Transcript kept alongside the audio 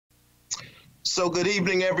So good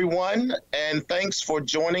evening, everyone, and thanks for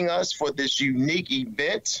joining us for this unique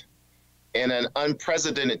event in an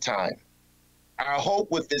unprecedented time. Our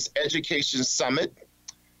hope with this education summit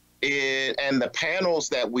and the panels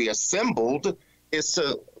that we assembled is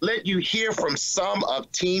to let you hear from some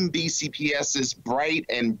of Team BCPS's bright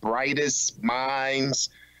and brightest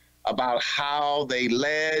minds about how they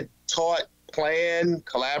led, taught, planned,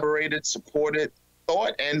 collaborated, supported,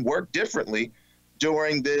 thought, and worked differently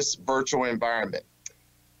during this virtual environment.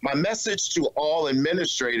 My message to all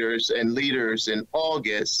administrators and leaders in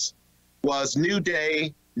August was new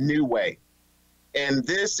day, new way. And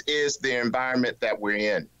this is the environment that we're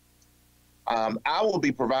in. I will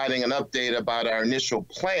be providing an update about our initial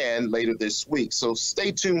plan later this week, so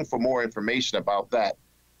stay tuned for more information about that.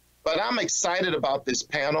 But I'm excited about this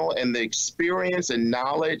panel and the experience and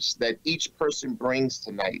knowledge that each person brings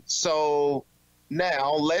tonight. So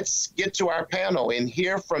now let's get to our panel and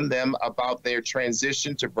hear from them about their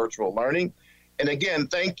transition to virtual learning. And again,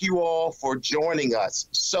 thank you all for joining us.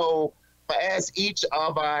 So I ask each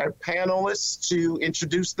of our panelists to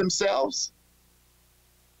introduce themselves.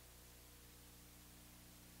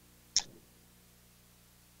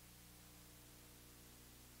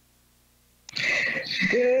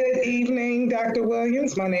 Good evening, Dr.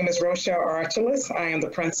 Williams. My name is Rochelle Archulus. I am the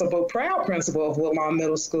proud principal of Woodlawn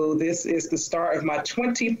Middle School. This is the start of my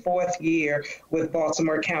 24th year with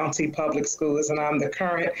Baltimore County Public Schools, and I'm the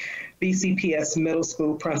current BCPS Middle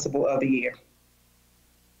School Principal of the Year.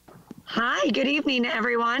 Hi, good evening,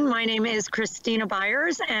 everyone. My name is Christina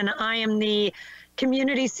Byers, and I am the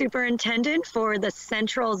Community Superintendent for the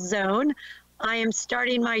Central Zone. I am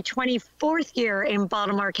starting my 24th year in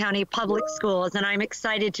Baltimore County Public Schools, and I'm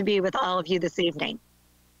excited to be with all of you this evening.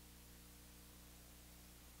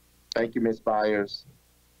 Thank you, Ms. Byers.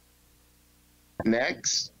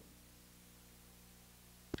 Next.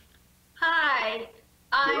 Hi,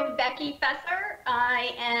 I'm Becky Fesser.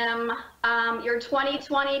 I am your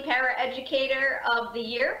 2020 Paraeducator of the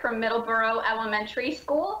Year from Middleborough Elementary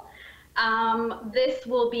School. This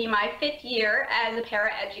will be my 5th year as a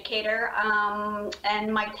paraeducator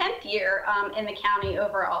and my 10th year in the county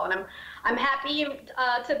overall. And I'm happy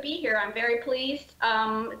to be here. I'm very pleased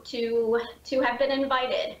to have been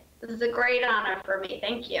invited. This is a great honor for me.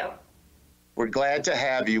 Thank you. We're glad to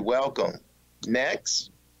have you. Welcome.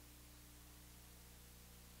 Next.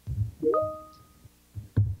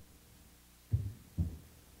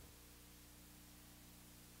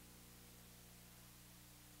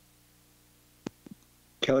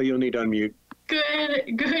 Kelly, you'll need to unmute.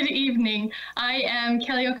 Good evening. I am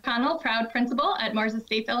Kelly O'Connell, proud principal at Mars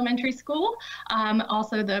Estates Elementary School,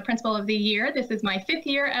 also the principal of the year. This is my 5th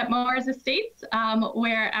year at Mars Estates,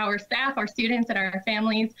 where our staff, our students, and our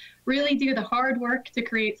families really do the hard work to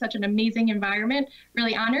create such an amazing environment.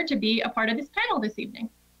 Really honored to be a part of this panel this evening.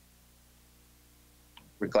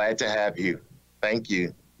 We're glad to have you. Thank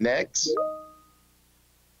you. Next.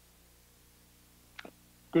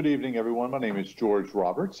 Good evening, everyone. My name is George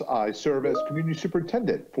Roberts. I serve as Community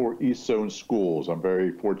Superintendent for East Zone Schools. I'm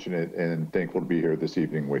very fortunate and thankful to be here this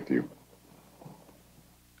evening with you.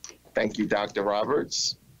 Thank you, Dr.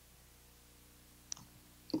 Roberts.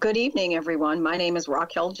 Good evening, everyone. My name is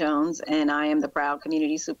Raquel Jones, and I am the proud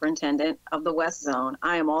Community Superintendent of the West Zone.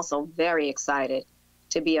 I am also very excited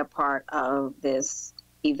to be a part of this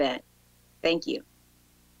event. Thank you.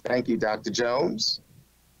 Thank you, Dr. Jones.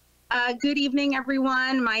 Good evening,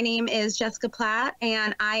 everyone. My name is Jessica Platt,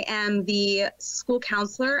 and I am the school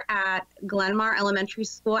counselor at Glenmar Elementary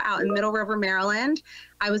School out in Middle River, Maryland.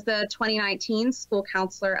 I was the 2019 School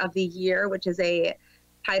Counselor of the Year, which is a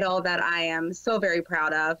title that I am so very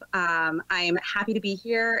proud of. I am happy to be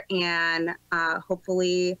here, and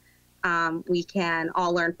hopefully we can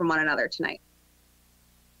all learn from one another tonight.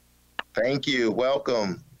 Thank you.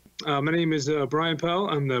 Welcome. My name is Brian Powell.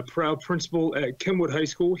 I'm the proud principal at Kenwood High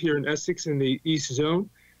School here in Essex in the East Zone.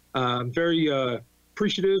 I'm very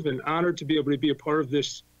appreciative and honored to be able to be a part of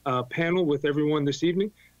this panel with everyone this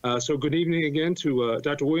evening. So good evening again to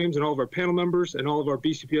Dr. Williams and all of our panel members and all of our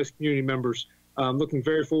BCPS community members. I'm looking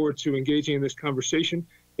very forward to engaging in this conversation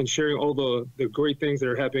and sharing all the great things that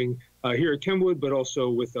are happening here at Kenwood, but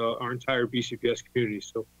also with our entire BCPS community.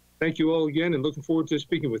 So thank you all again, and looking forward to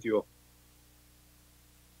speaking with you all.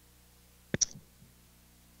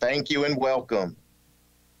 Thank you and welcome.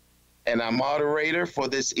 And our moderator for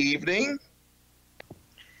this evening.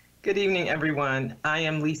 Good evening, everyone. I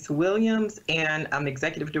am Lisa Williams, and I'm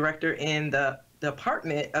Executive Director in the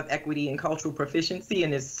Department of Equity and Cultural Proficiency,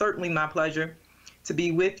 and it's certainly my pleasure to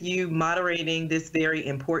be with you moderating this very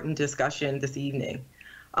important discussion this evening.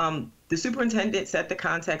 the superintendent set the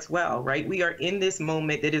context well, right? We are in this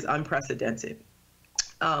moment that is unprecedented.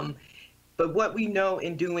 But what we know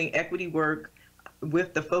in doing equity work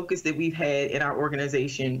with the focus that we've had in our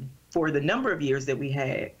organization for the number of years that we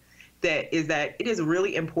had, that it is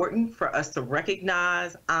really important for us to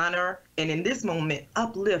recognize, honor, and in this moment,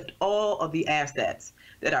 uplift all of the assets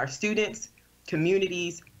that our students,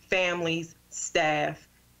 communities, families, staff,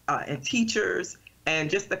 and teachers, and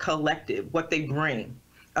just the collective, what they bring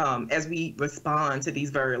as we respond to these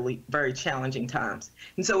very, very challenging times.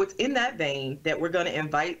 And so it's in that vein that we're going to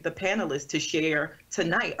invite the panelists to share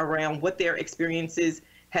tonight around what their experiences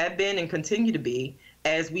have been and continue to be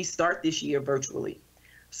as we start this year virtually.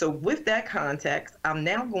 So with that context, I'm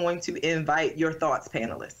now going to invite your thoughts,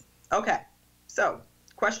 panelists. Okay, so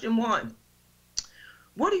question one.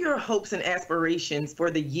 What are your hopes and aspirations for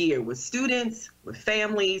the year with students, with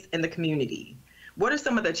families, and the community? What are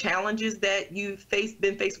some of the challenges that you've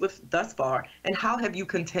been faced with thus far, and how have you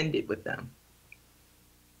contended with them?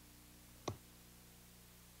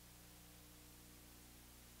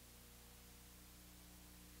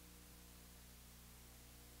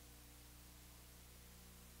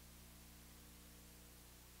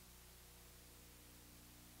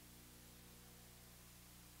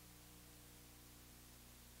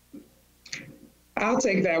 I'll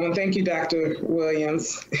take that one. Thank you, Dr.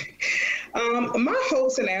 Williams. My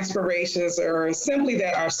hopes and aspirations are simply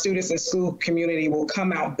that our students and school community will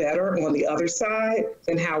come out better on the other side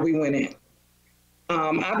than how we went in.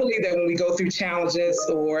 I believe that when we go through challenges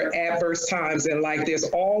or adverse times in life, there's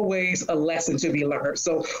always a lesson to be learned.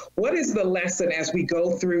 So what is the lesson as we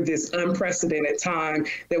go through this unprecedented time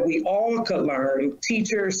that we all could learn?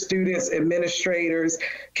 Teachers, students, administrators,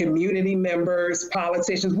 community members,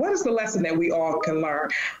 politicians, what is the lesson that we all can learn?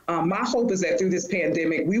 My hope is that through this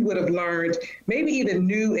pandemic, we would have learned maybe even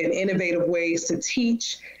new and innovative ways to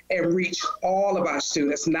teach and reach all of our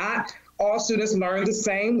students, not all students learn the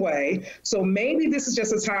same way. So maybe this is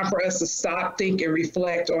just a time for us to stop, think, and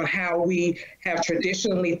reflect on how we have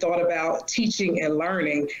traditionally thought about teaching and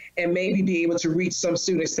learning, and maybe be able to reach some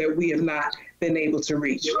students that we have not been able to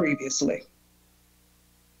reach previously.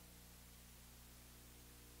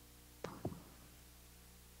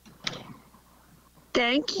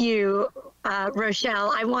 Thank you,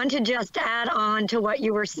 Rochelle. I want to just add on to what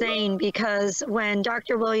you were saying, because when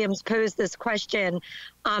Dr. Williams posed this question,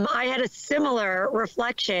 I had a similar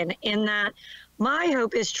reflection in that my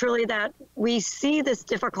hope is truly that we see this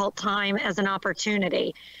difficult time as an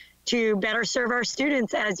opportunity to better serve our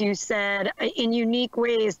students, as you said, in unique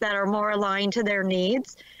ways that are more aligned to their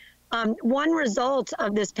needs. One result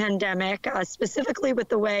of this pandemic, specifically with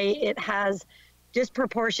the way it has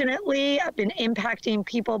disproportionately been impacting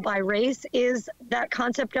people by race, is that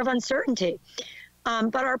concept of uncertainty.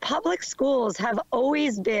 But our public schools have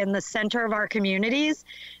always been the center of our communities.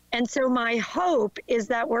 And so my hope is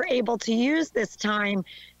that we're able to use this time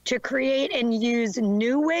to create and use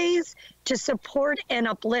new ways to support and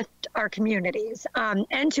uplift our communities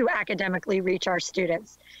and to academically reach our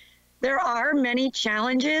students. There are many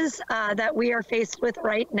challenges that we are faced with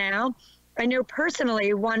right now. I know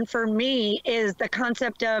personally, one for me is the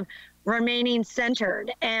concept of remaining centered.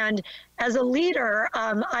 And as a leader,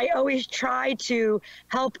 I always try to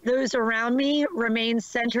help those around me remain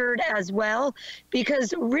centered as well,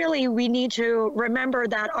 because really we need to remember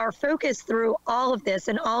that our focus through all of this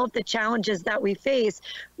and all of the challenges that we face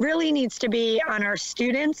really needs to be on our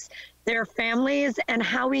students, their families, and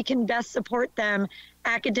how we can best support them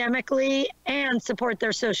academically and support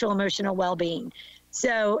their social emotional well-being.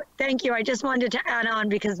 So thank you. I just wanted to add on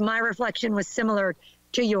because my reflection was similar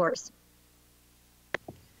to yours.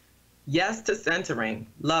 Yes to centering.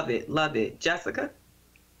 Love it. Love it. Jessica?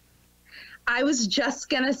 I was just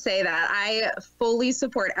going to say that. I fully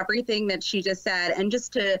support everything that she just said. And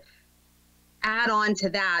just to add on to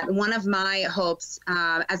that, one of my hopes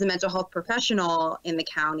as a mental health professional in the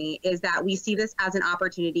county is that we see this as an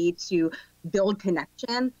opportunity to build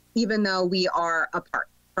connection, even though we are apart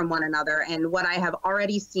from one another. And what I have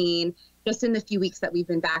already seen just in the few weeks that we've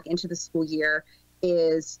been back into the school year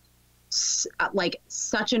is like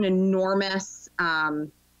such an enormous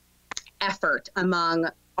effort among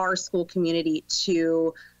our school community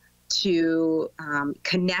to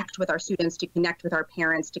connect with our students, to connect with our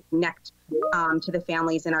parents, to connect to the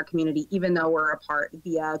families in our community, even though we're apart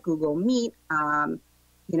via Google Meet,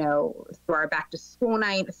 you know, through our back to school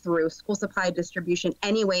night, through school supply distribution,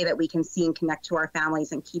 any way that we can see and connect to our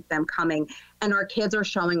families and keep them coming. And our kids are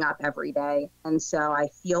showing up every day. And so I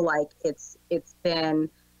feel like it's been,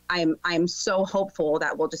 I'm so hopeful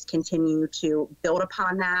that we'll just continue to build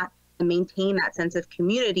upon that and maintain that sense of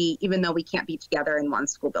community, even though we can't be together in one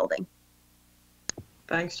school building.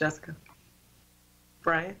 Thanks, Jessica.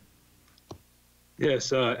 Brian?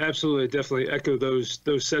 Yes, absolutely. Definitely echo those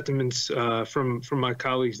sentiments from my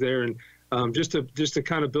colleagues there. And just to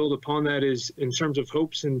kind of build upon that is in terms of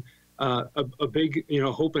hopes and a big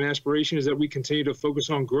hope and aspiration is that we continue to focus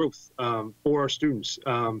on growth for our students.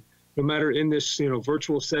 No matter in this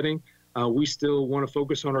virtual setting, we still want to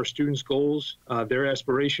focus on our students' goals, their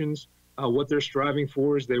aspirations, what they're striving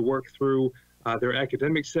for as they work through their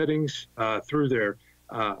academic settings, through their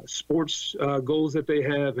sports goals that they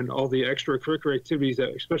have, and all the extracurricular activities that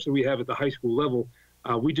especially we have at the high school level.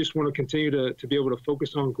 We just want to continue to be able to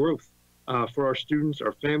focus on growth for our students,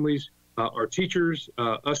 our families, our teachers,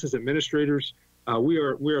 us as administrators. We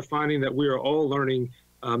are finding that we are all learning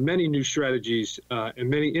many new strategies and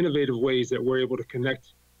many innovative ways that we're able to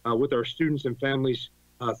connect with our students and families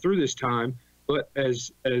through this time. But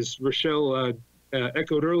as Rochelle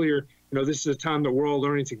echoed earlier, this is a time that we're all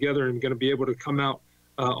learning together and going to be able to come out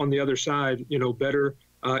on the other side, better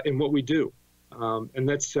in what we do. And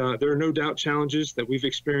that's there are no doubt challenges that we've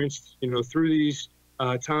experienced, through these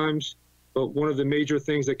times. But one of the major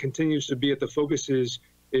things that continues to be at the focus is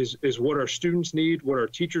what our students need, what our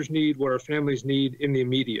teachers need, what our families need in the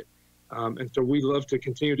immediate. And so we love to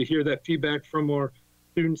continue to hear that feedback from our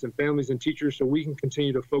students and families and teachers so we can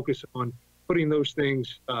continue to focus on putting those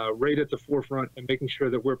things right at the forefront and making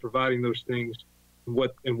sure that we're providing those things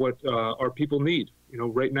and what our people need,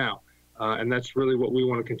 right now. And that's really what we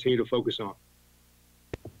want to continue to focus on.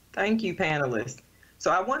 Thank you, panelists. So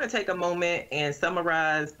I want to take a moment and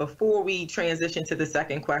summarize before we transition to the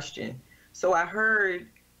second question. So I heard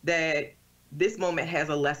that this moment has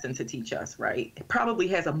a lesson to teach us, right? It probably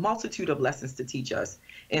has a multitude of lessons to teach us.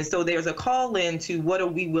 And so there's a call in to what are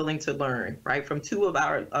we willing to learn, right? From two of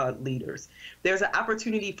our leaders. There's an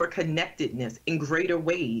opportunity for connectedness in greater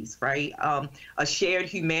ways, right? A shared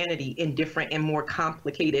humanity in different and more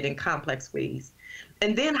complicated and complex ways.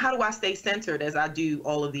 And then how do I stay centered as I do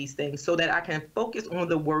all of these things so that I can focus on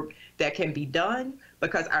the work that can be done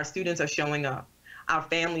because our students are showing up. Our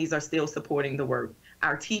families are still supporting the work.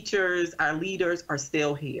 Our teachers, our leaders are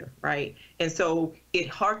still here, right? And so it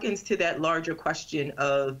harkens to that larger question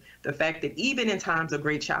of the fact that even in times of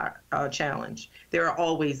great challenge, there are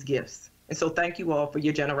always gifts. And so thank you all for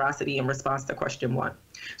your generosity in response to question one.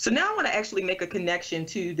 So now I want to actually make a connection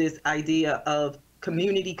to this idea of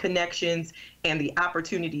community connections and the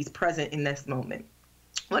opportunities present in this moment.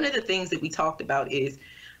 One of the things that we talked about is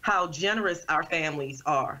how generous our families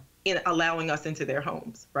are in allowing us into their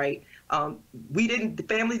homes, right? The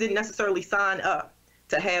families didn't necessarily sign up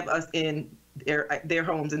to have us in their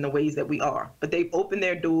homes in the ways that we are, but they've opened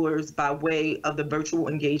their doors by way of the virtual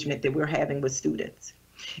engagement that we're having with students.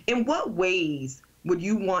 In what ways would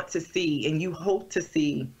you want to see and you hope to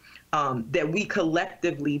see that we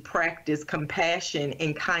collectively practice compassion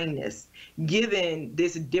and kindness, given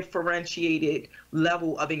this differentiated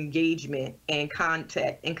level of engagement and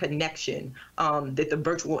contact and connection that the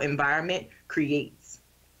virtual environment creates?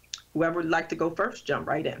 Whoever would like to go first, jump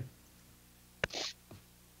right in.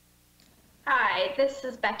 Hi, this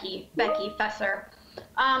is Becky Fesser.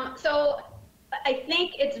 So I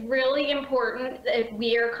think it's really important if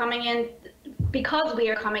we are coming in, because we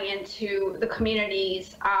are coming into the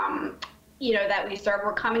communities, that we serve.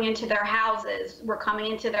 We're coming into their houses, we're coming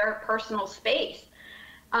into their personal space.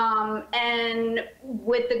 And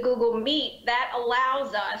with the Google Meet, that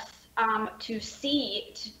allows us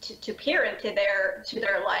to peer into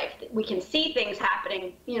their life. We can see things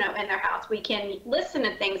happening, in their house. We can listen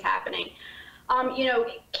to things happening.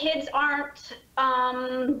 Kids aren't,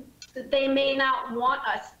 they may not want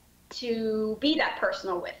us to be that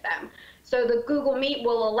personal with them. So the Google Meet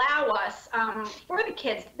will allow us, for the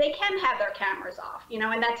kids, they can have their cameras off,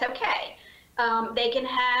 and that's okay. They can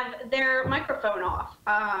have their microphone off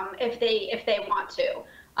if they want to.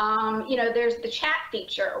 There's the chat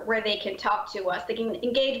feature where they can talk to us. They can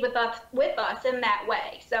engage with us in that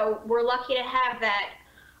way. So we're lucky to have that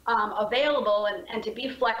available and to be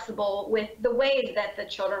flexible with the ways that the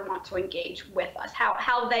children want to engage with us,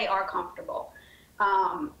 how they are comfortable.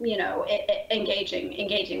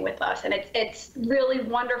 Engaging with us. And it's really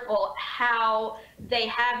wonderful how they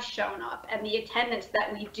have shown up and the attendance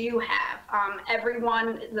that we do have.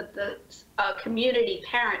 Everyone, the community,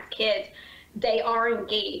 parents, kids, they are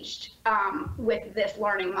engaged with this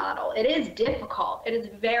learning model. It is difficult. It is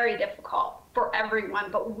very difficult for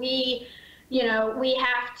everyone, but we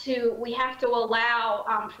have to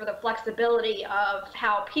allow for the flexibility of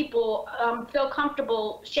how people feel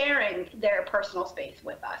comfortable sharing their personal space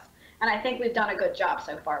with us. And I think we've done a good job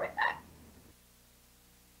so far with that.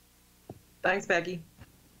 Thanks, Becky.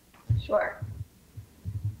 Sure.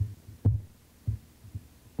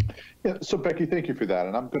 Yeah, so Becky, thank you for that,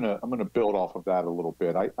 and I'm gonna build off of that a little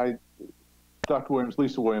bit. Dr. Williams,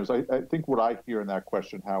 Lisa Williams, I think what I hear in that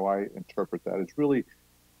question, how I interpret that, is really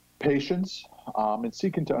patience and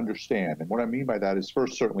seeking to understand. And what I mean by that is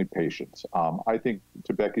first, certainly patience. I think,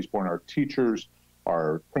 to Becky's point, our teachers,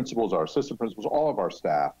 our principals, our assistant principals, all of our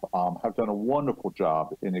staff have done a wonderful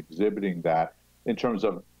job in exhibiting that in terms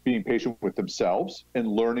of being patient with themselves and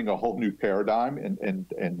learning a whole new paradigm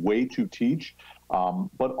and way to teach,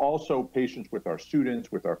 but also patience with our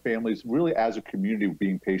students, with our families, really as a community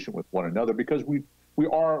being patient with one another, because we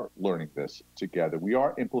are learning this together. We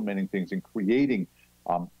are implementing things and creating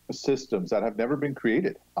systems that have never been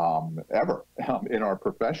created ever in our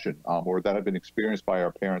profession or that have been experienced by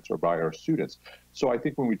our parents or by our students. So I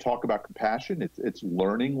think when we talk about compassion, it's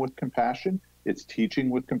learning with compassion, it's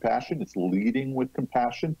teaching with compassion, it's leading with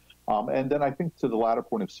compassion. And then I think to the latter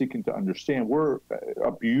point of seeking to understand, we're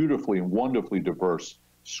a beautifully and wonderfully diverse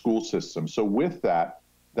school system. So with that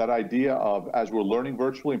idea of, as we're learning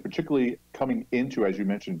virtually, and particularly coming into, as you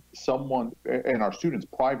mentioned, someone and our students'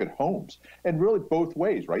 private homes, and really both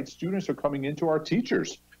ways, right? Students are coming into our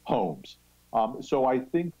teachers' homes. So I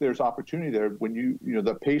think there's opportunity there when you know,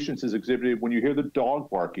 the patience is exhibited when you hear the dog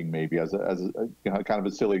barking, maybe as a you know, kind of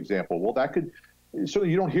a silly example. Well, that could,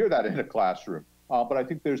 certainly you don't hear that in a classroom. But I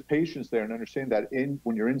think there's patience there, and understand that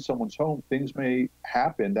when you're in someone's home, things may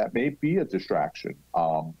happen that may be a distraction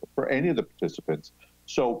for any of the participants.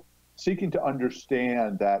 So seeking to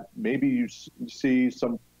understand that maybe you see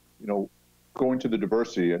some, you know, going to the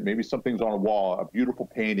diversity, and maybe something's on a wall, a beautiful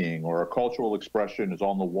painting or a cultural expression is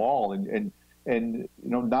on the wall, and you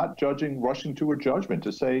know, not judging, rushing to a judgment,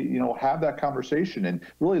 to say, you know, have that conversation and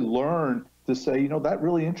really learn to say, you know, that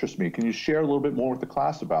really interests me. Can you share a little bit more with the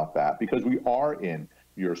class about that? Because we are in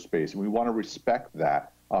your space, and we want to respect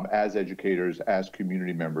that as educators, as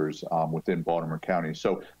community members within Baltimore County.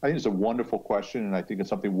 So I think it's a wonderful question, and I think it's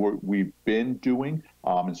something we've been doing,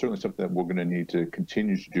 and certainly something that we're going to need to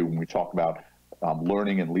continue to do when we talk about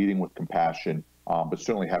learning and leading with compassion, but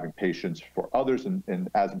certainly having patience for others, and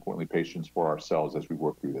as importantly, patience for ourselves as we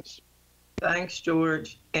work through this. Thanks,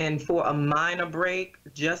 George. And for a minor break,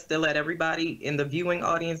 just to let everybody in the viewing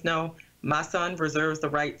audience know, my son reserves the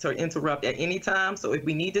right to interrupt at any time. So if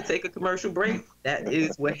we need to take a commercial break, that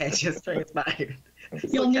is what has just transpired.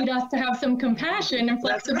 You'll need us to have some compassion and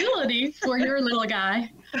flexibility for your little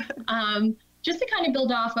guy. Just to kind of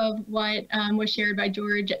build off of what was shared by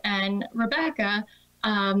George and Rebecca,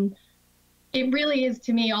 it really is,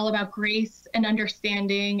 to me, all about grace and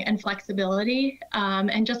understanding and flexibility.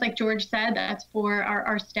 And just like George said, that's for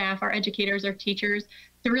our staff, our educators, our teachers,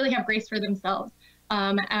 to really have grace for themselves.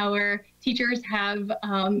 Our teachers have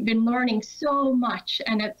been learning so much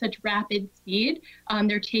and at such rapid speed.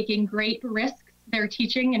 They're taking great risks. They're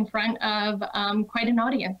teaching in front of quite an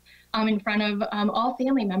audience, in front of all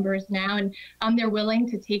family members now. And they're willing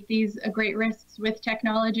to take these great risks with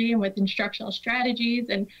technology and with instructional strategies.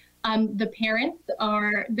 And the parents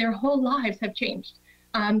their whole lives have changed.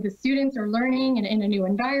 The students are learning in a new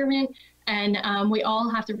environment. And we all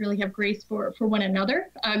have to really have grace for one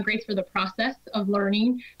another, grace for the process of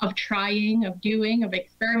learning, of trying, of doing, of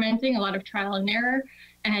experimenting, a lot of trial and error.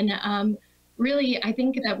 And really, I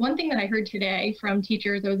think that one thing that I heard today from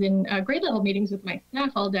teachers, I was in grade level meetings with my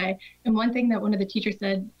staff all day, and one thing that one of the teachers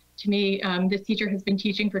said to me, this teacher has been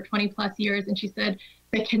teaching for 20 plus years, and she said,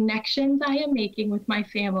 the connections I am making with my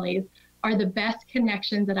families are the best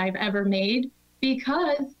connections that I've ever made,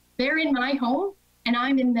 because they're in my home and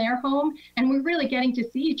I'm in their home, and we're really getting to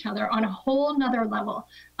see each other on a whole nother level.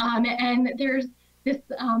 And there's this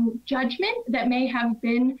judgment that may have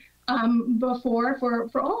been before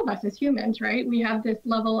for all of us as humans, right? We have this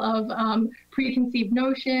level of preconceived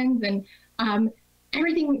notions, and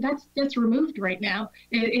everything that's removed right now.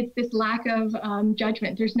 It's this lack of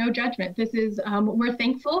judgment. There's no judgment. This is, we're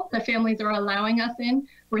thankful that families are allowing us in.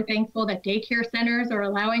 We're thankful that daycare centers are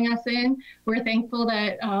allowing us in. We're thankful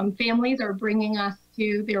that families are bringing us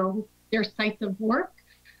to their sites of work.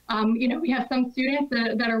 You know, we have some students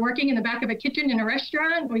that are working in the back of a kitchen in a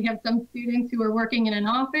restaurant. We have some students who are working in an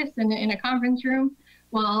office and in a conference room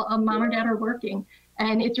while mom or dad are working.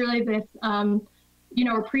 And it's really this, you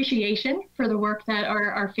know, appreciation for the work that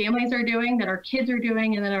our families are doing, that our kids are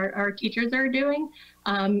doing, and that our teachers are doing.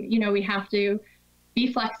 You know, we have to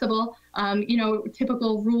be flexible. You know,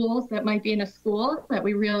 typical rules that might be in a school that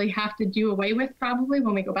we really have to do away with probably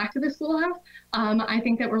when we go back to the schoolhouse. I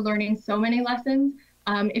think that we're learning so many lessons.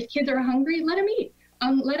 If kids are hungry, let them eat.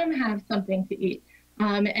 Let them have something to eat.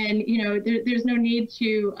 And, you know, there's no need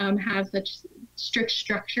to have such strict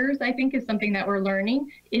structures, I think, is something that we're learning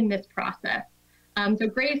in this process. So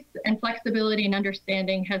grace and flexibility and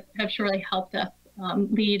understanding have surely helped us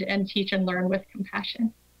lead and teach and learn with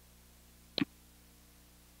compassion.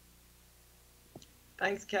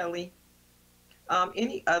 Thanks, Kelly.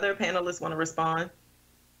 Any other panelists want to respond?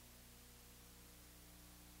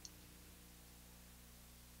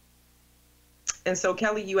 And so,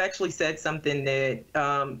 Kelly, you actually said something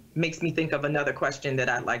that makes me think of another question that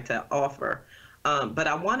I'd like to offer. But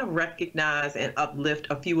I want to recognize and uplift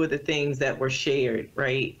a few of the things that were shared,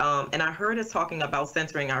 right? And I heard us talking about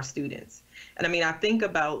centering our students. And I mean, I think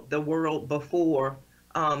about the world before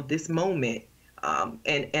this moment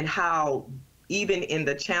and how even in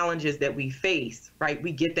the challenges that we face, right,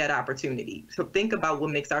 we get that opportunity to think about what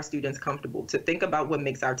makes our students comfortable, to think about what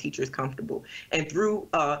makes our teachers comfortable. And through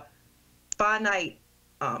a finite,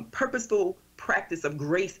 purposeful practice of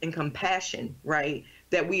grace and compassion, right,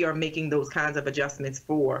 that we are making those kinds of adjustments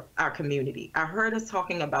for our community. I heard us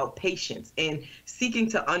talking about patience and seeking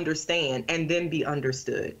to understand and then be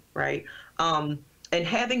understood, right? And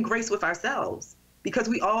having grace with ourselves, because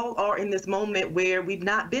we all are in this moment where we've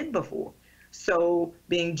not been before. So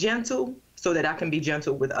being gentle so that I can be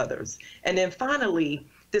gentle with others. And then finally,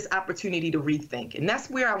 this opportunity to rethink. And that's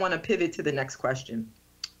where I want to pivot to the next question.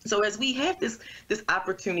 So as we have this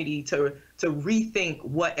opportunity to rethink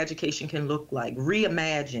what education can look like,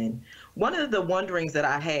 reimagine, one of the wonderings that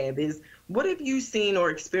I have is, what have you seen or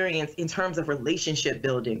experienced in terms of relationship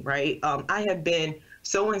building, right? I have been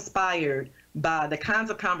so inspired by the kinds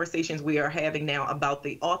of conversations we are having now about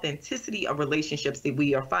the authenticity of relationships that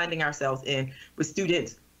we are finding ourselves in with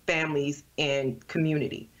students, families, and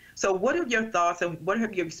community. So what are your thoughts and what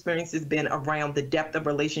have your experiences been around the depth of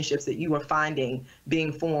relationships that you are finding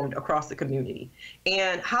being formed across the community?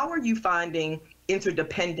 And how are you finding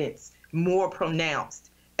interdependence more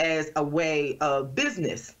pronounced as a way of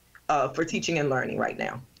business for teaching and learning right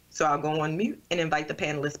now? So I'll go on mute and invite the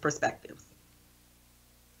panelists' perspectives.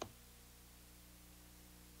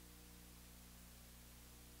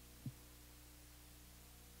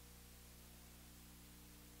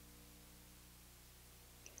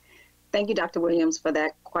 Thank you, Dr. Williams, for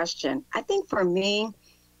that question. I think for me,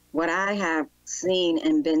 what I have seen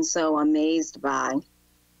and been so amazed by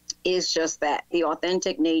is just that the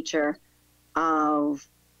authentic nature of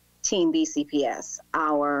Team BCPS,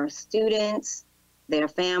 our students, their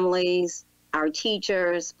families, our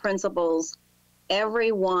teachers, principals,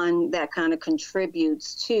 everyone that kind of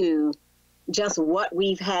contributes to just what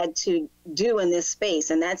we've had to do in this space,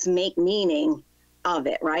 and that's make meaning of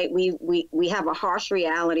it, right? We have a harsh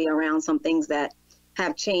reality around some things that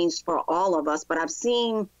have changed for all of us, but I've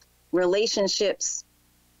seen relationships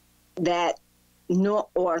that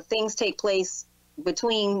or things take place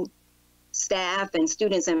between staff and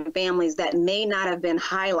students and families that may not have been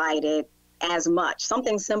highlighted as much.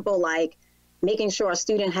 Something simple like making sure a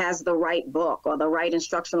student has the right book or the right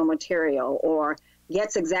instructional material or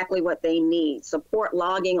gets exactly what they need, support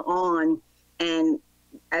logging on, and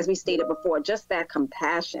as we stated before, just that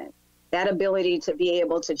compassion, that ability to be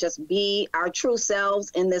able to just be our true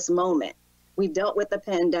selves in this moment. We've dealt with the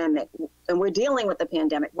pandemic, and we're dealing with the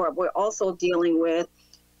pandemic, but we're also dealing with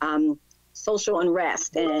social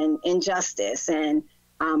unrest and injustice and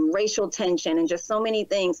racial tension and just so many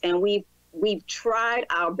things. And we've tried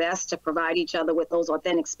our best to provide each other with those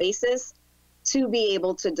authentic spaces to be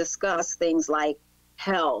able to discuss things like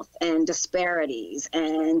health and disparities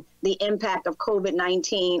and the impact of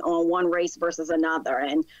COVID-19 on one race versus another.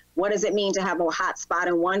 And what does it mean to have a hot spot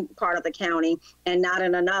in one part of the county and not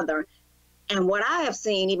in another? And what I have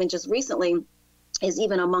seen even just recently is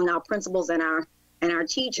even among our principals and our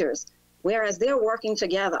teachers, whereas they're working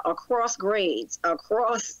together across grades,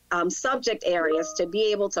 across subject areas to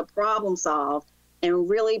be able to problem solve and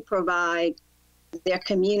really provide their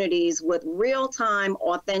communities with real-time,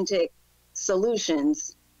 authentic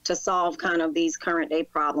solutions to solve kind of these current day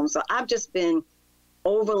problems. So I've just been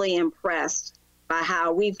overly impressed by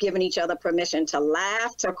how we've given each other permission to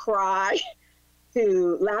laugh, to cry,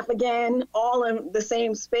 to laugh again, all in the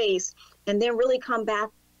same space, and then really come back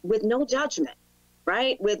with no judgment,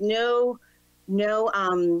 right? With no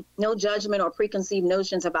judgment or preconceived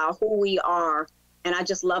notions about who we are. And I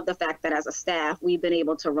just love the fact that as a staff, we've been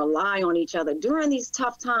able to rely on each other during these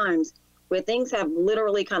tough times where things have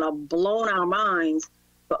literally kind of blown our minds,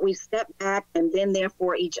 but we've stepped back and been there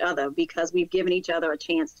for each other because we've given each other a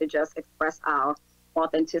chance to just express our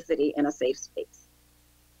authenticity in a safe space.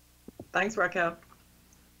 Thanks, Raquel.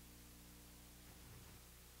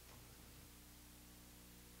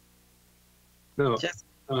 No.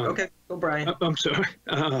 Okay, go Brian. I'm sorry.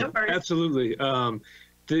 Absolutely.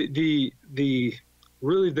 The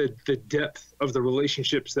really the depth of the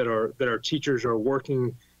relationships that our teachers are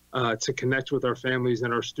working to connect with our families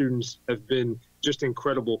and our students have been just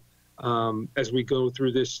incredible as we go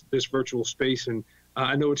through this virtual space. And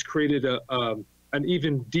I know it's created an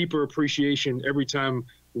even deeper appreciation every time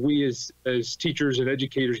we as teachers and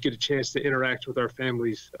educators get a chance to interact with our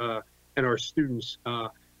families and our students.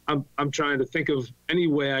 I'm trying to think of any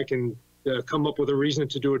way I can come up with a reason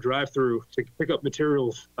to do a drive-through to pick up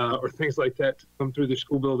materials or things like that to come through the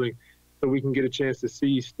school building so we can get a chance to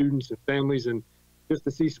see students and families and just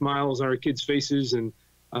to see smiles on our kids' faces and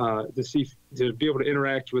to be able to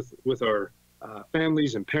interact with our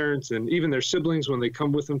families and parents and even their siblings when they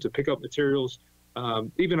come with them to pick up materials.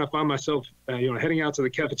 Even if I find myself, heading out to the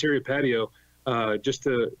cafeteria patio just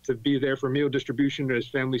to be there for meal distribution as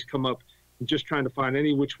families come up, and just trying to find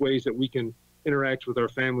any which ways that we can interact with our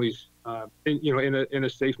families, in a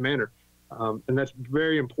safe manner. And that's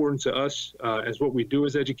very important to us as what we do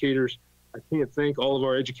as educators. I can't thank all of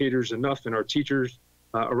our educators enough and our teachers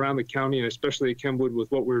around the county, and especially at Kenwood,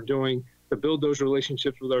 with what we're doing to build those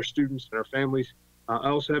relationships with our students and our families. I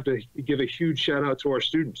also have to give a huge shout out to our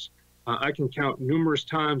students. I can count numerous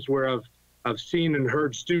times where I've seen and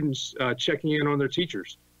heard students checking in on their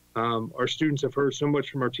teachers. Our students have heard so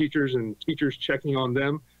much from our teachers and teachers checking on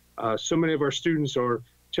them. So many of our students are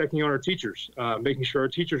checking on our teachers, making sure our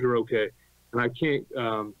teachers are okay. And I can't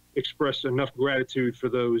express enough gratitude for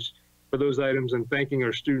those items and thanking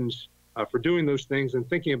our students for doing those things and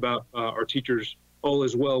thinking about our teachers all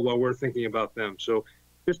as well while we're thinking about them. So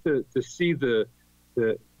just to see the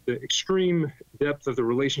extreme depth of the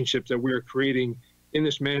relationships that we are creating in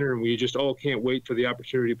this manner, and we just all can't wait for the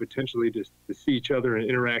opportunity potentially to see each other and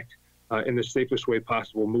interact in the safest way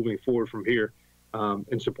possible moving forward from here,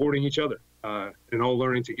 and supporting each other and all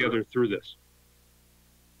learning together through this.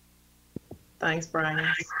 Thanks, Brian.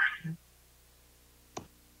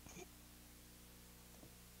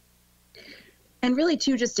 And really,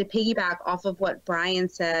 too, just to piggyback off of what Brian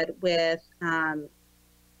said with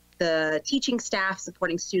the teaching staff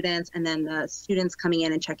supporting students and then the students coming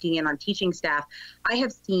in and checking in on teaching staff, I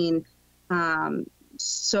have seen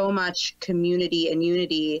so much community and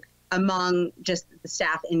unity among just the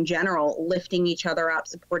staff in general, lifting each other up,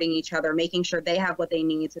 supporting each other, making sure they have what they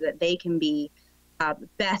need so that they can be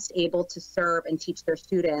best able to serve and teach their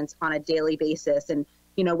students on a daily basis. And,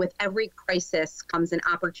 with every crisis comes an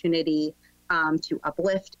opportunity to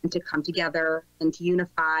uplift and to come together and to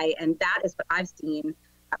unify. And that is what I've seen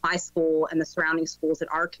at my school and the surrounding schools in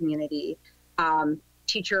our community.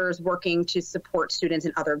 Teachers working to support students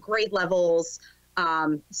in other grade levels,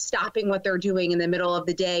 stopping what they're doing in the middle of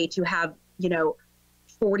the day to have,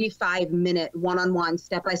 45-minute one-on-one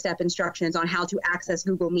step-by-step instructions on how to access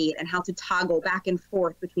Google Meet and how to toggle back and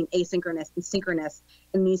forth between asynchronous and synchronous,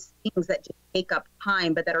 and these things that just take up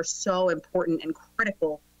time, but that are so important and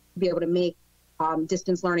critical to be able to make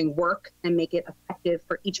distance learning work and make it effective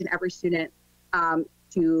for each and every student,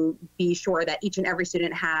 to be sure that each and every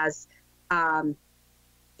student has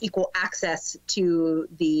equal access to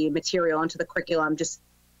the material and to the curriculum, just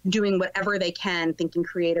doing whatever they can, thinking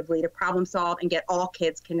creatively to problem solve and get all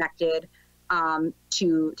kids connected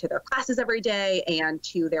to their classes every day and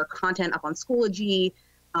to their content up on Schoology,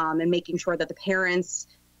 and making sure that the parents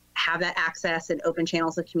have that access and open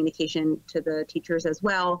channels of communication to the teachers as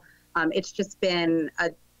well. It's just been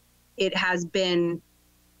it has been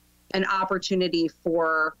an opportunity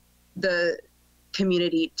for the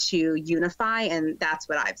community to unify, and that's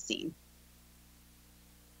what I've seen.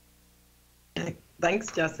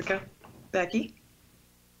 Thanks, Jessica. Becky?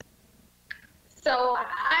 So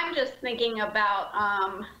I'm just thinking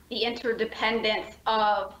about the interdependence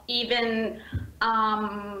of even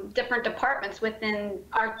different departments within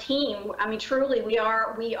our team. I mean, truly, we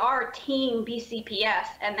are team BCPS,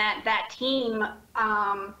 and that team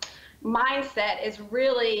mindset has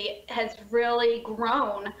really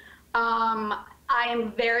grown. I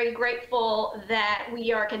am very grateful that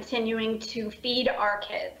we are continuing to feed our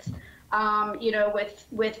kids.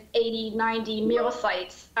 With 80, 90 meal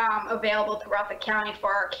sites available throughout the county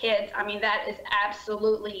for our kids. I mean, that is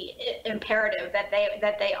absolutely imperative that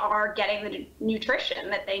they are getting the nutrition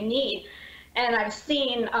that they need. And I've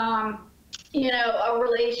seen, a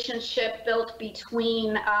relationship built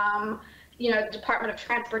between, the Department of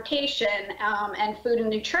Transportation and Food and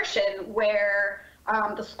Nutrition, where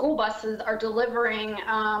the school buses are delivering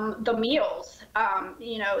the meals,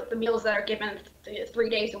 the meals that are given 3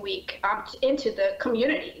 days a week into the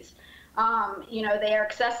communities. They are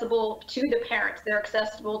accessible to the parents, they're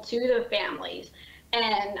accessible to the families.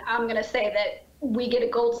 And I'm going to say that we get a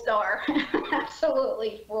gold star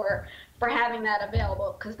absolutely for for having that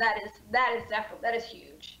available, because that is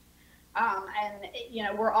huge. And you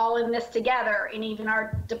know, we're all in this together, and even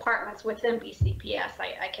our departments within BCPS,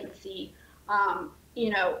 I can see,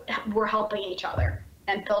 you know, we're helping each other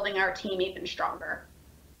and building our team even stronger.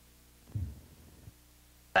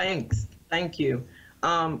 Thanks. Thank you.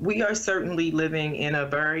 We are certainly living in a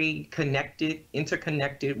very connected,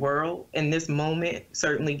 interconnected world, and this moment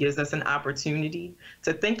certainly gives us an opportunity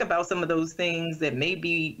to think about some of those things that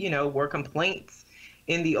maybe, you know, were complaints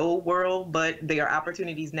in the old world, but they are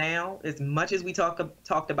opportunities now. As much as we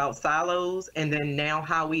talked about silos, and then now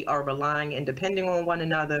how we are relying and depending on one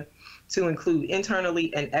another to include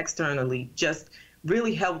internally and externally, just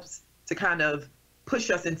really helps to kind of push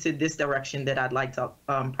us into this direction that I'd like to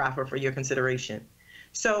proffer for your consideration.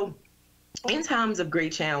 So in times of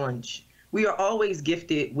great challenge, we are always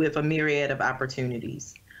gifted with a myriad of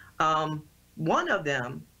opportunities. One of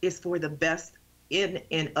them is for the best in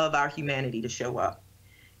and of our humanity to show up.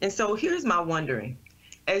 And so here's my wondering,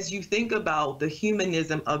 as you think about the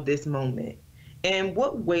humanism of this moment, in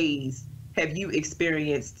what ways have you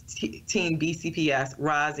experienced Team BCPS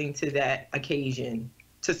rising to that occasion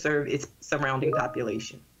to serve its surrounding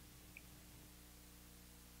population?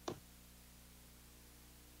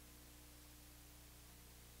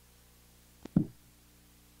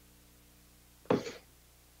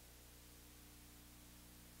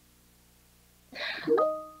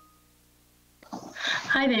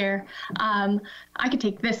 Hi there. I could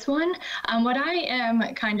take this one. What I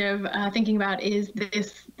am kind of thinking about is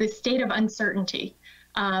this state of uncertainty,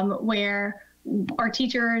 where our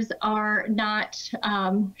teachers are not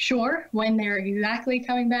sure when they're exactly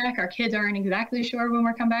coming back. Our kids aren't exactly sure when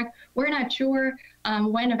we're coming back. We're not sure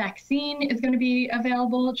when a vaccine is going to be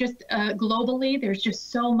available. Just globally, there's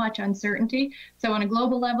just so much uncertainty. So on a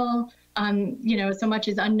global level, you know, so much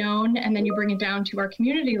is unknown, and then you bring it down to our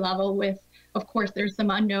community level with, of course, there's some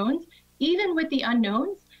unknowns. Even with the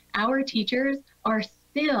unknowns, our teachers are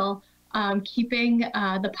still keeping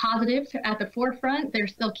the positive at the forefront. They're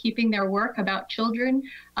still keeping their work about children.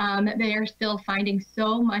 They are still finding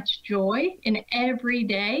so much joy in every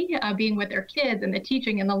day being with their kids, and the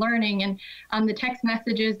teaching and the learning, and the text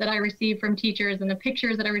messages that I receive from teachers and the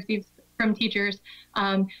pictures that I receive from teachers.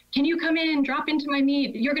 Can you come in and drop into my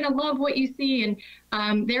meet? You're going to love what you see.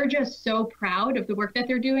 And they're just so proud of the work that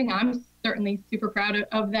they're doing. I'm certainly super proud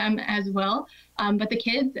of them as well. But the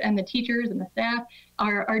kids and the teachers and the staff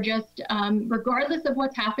are just, regardless of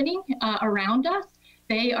what's happening around us,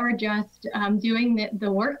 they are just doing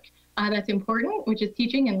the work that's important, which is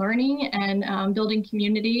teaching and learning and building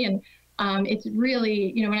community. And it's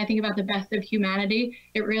really, you know, when I think about the best of humanity,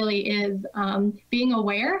 it really is being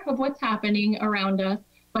aware of what's happening around us,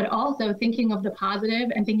 but also thinking of the positive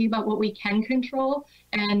and thinking about what we can control.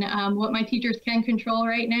 And what my teachers can control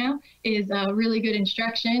right now is really good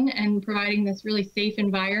instruction and providing this really safe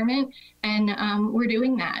environment. And we're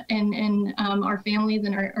doing that. And our families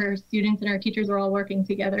and our students and our teachers are all working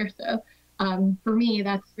together. So for me,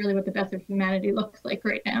 that's really what the best of humanity looks like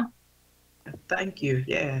right now. Thank you.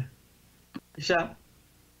 Yeah. Michelle?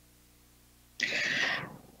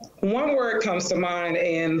 One word comes to mind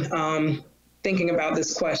in thinking about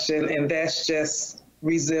this question, and that's just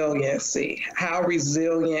resiliency. How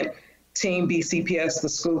resilient Team BCPS, the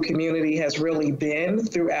school community, has really been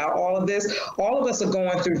throughout all of this. All of us are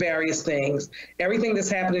going through various things. Everything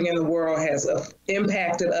that's happening in the world has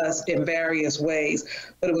impacted us in various ways.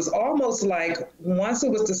 But it was almost like once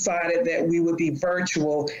it was decided that we would be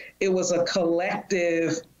virtual, it was a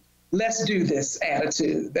collective, let's do this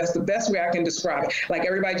attitude. That's the best way I can describe it. Like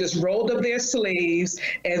everybody just rolled up their sleeves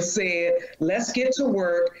and said, let's get to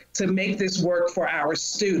work to make this work for our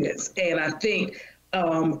students. And I think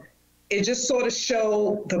it just sort of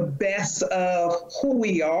showed the best of who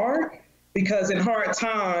we are, because in hard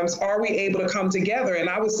times, are we able to come together? And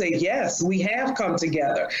I would say, yes, we have come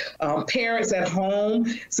together. Parents at home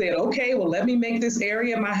said, okay, well, let me make this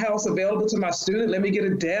area in my house available to my student. Let me get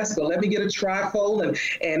a desk, or let me get a trifold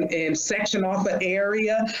and section off an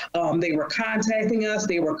area. They were contacting us.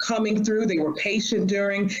 They were coming through. They were patient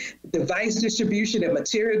during device distribution and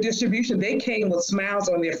material distribution. They came with smiles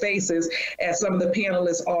on their faces, as some of the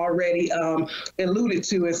panelists already alluded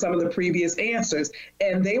to in some of the previous answers.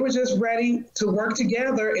 And they were just ready to work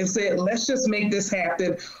together and said, let's just make this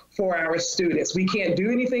happen for our students. We can't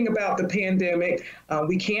do anything about the pandemic.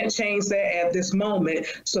 We can't change that at this moment.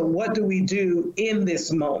 So what do we do in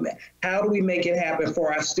this moment? How do we make it happen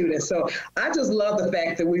for our students? So I just love the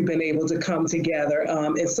fact that we've been able to come together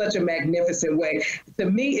in such a magnificent way. To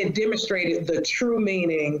me, it demonstrated the true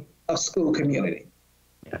meaning of school community.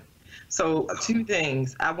 Yeah. So two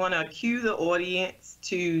things. I want to cue the audience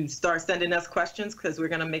to start sending us questions because we're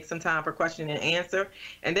going to make some time for question and answer.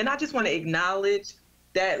 And then I just want to acknowledge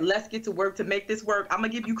that let's get to work to make this work. I'm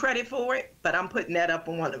going to give you credit for it, but I'm putting that up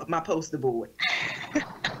on one of my poster board.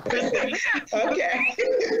 Okay.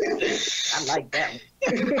 I like that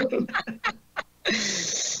one.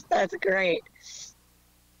 That's great.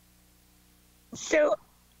 So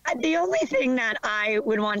the only thing that I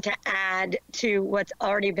would want to add to what's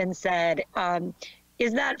already been said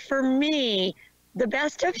is that for me, the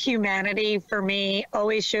best of humanity for me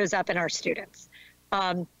always shows up in our students.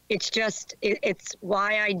 It's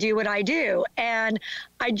why I do what I do. And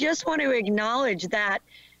I just want to acknowledge that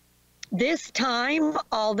this time,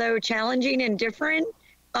 although challenging and different,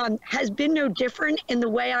 has been no different in the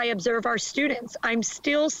way I observe our students. I'm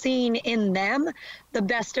still seeing in them the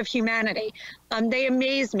best of humanity. They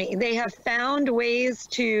amaze me. They have found ways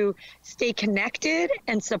to stay connected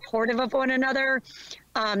and supportive of one another.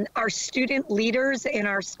 Our student leaders in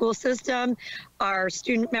our school system, our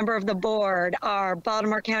student member of the board, our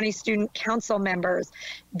Baltimore County Student Council members,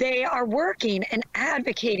 they are working and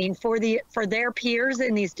advocating for their peers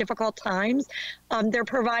in these difficult times. They're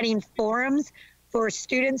providing forums for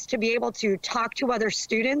students to be able to talk to other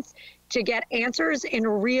students, to get answers in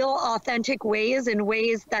real, authentic ways, in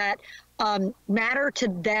ways that matter to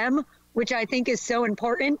them, which I think is so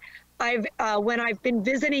important. When I've been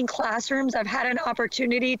visiting classrooms, I've had an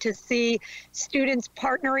opportunity to see students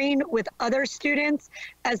partnering with other students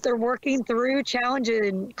as they're working through challenges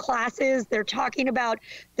in classes. They're talking about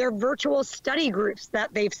their virtual study groups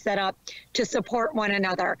that they've set up to support one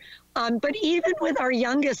another. But even with our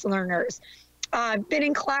youngest learners, I've been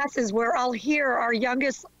in classes where I'll hear our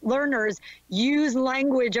youngest learners use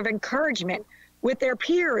language of encouragement with their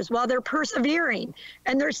peers while they're persevering.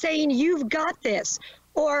 And they're saying, "You've got this."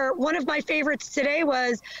 Or one of my favorites today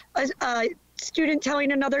was a student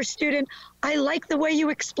telling another student, "I like the way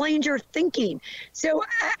you explained your thinking." So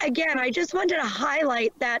again, I just wanted to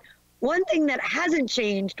highlight that one thing that hasn't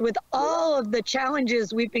changed with all of the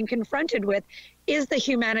challenges we've been confronted with is the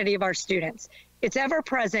humanity of our students. It's ever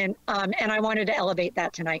present, and I wanted to elevate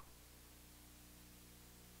that tonight.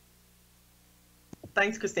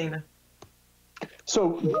 Thanks, Christina.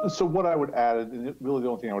 So what I would add, and really the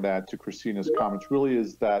only thing I would add to Christina's comments really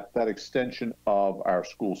is that extension of our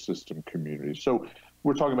school system community. So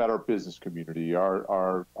we're talking about our business community,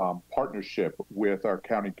 our partnership with our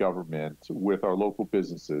county government, with our local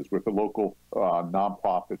businesses, with the local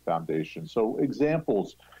nonprofit foundation. So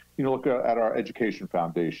examples, look at our education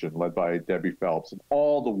foundation led by Debbie Phelps and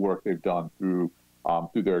all the work they've done through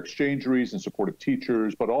their exchangeries and support of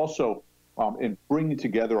teachers, but also in bringing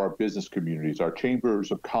together our business communities, our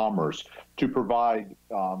chambers of commerce, to provide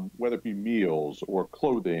whether it be meals or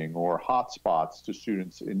clothing or hotspots to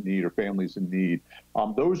students in need or families in need.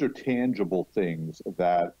 Those are tangible things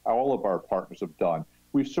that all of our partners have done.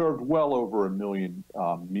 We've served well over 1 million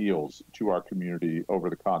meals to our community over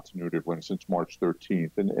the continuity of learning since March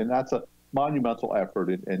 13th. And that's a monumental effort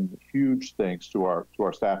and huge thanks to our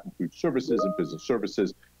staff in food services and business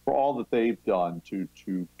services for all that they've done to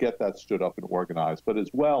get that stood up and organized. But as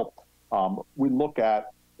well, we look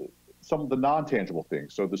at some of the non-tangible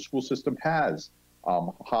things. So the school system has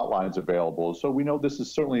hotlines available. So we know this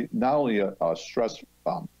is certainly not only a stress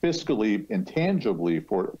fiscally and tangibly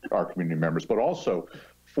for our community members, but also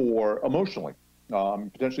for emotionally,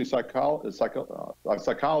 potentially psychological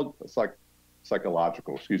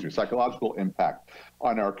impact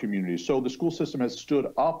on our community. So the school system has stood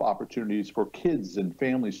up opportunities for kids and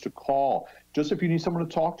families to call, just if you need someone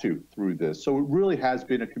to talk to through this. So it really has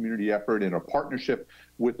been a community effort and a partnership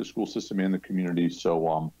with the school system and the community.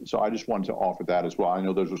 So I just wanted to offer that as well. I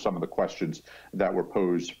know those were some of the questions that were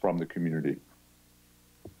posed from the community.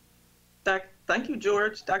 Thank you,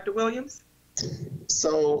 George. Dr. Williams?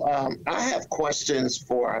 So I have questions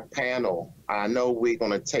for our panel. I know we're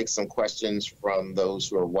going to take some questions from those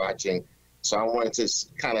who are watching. So I wanted to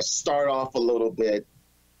kind of start off a little bit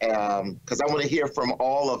because I want to hear from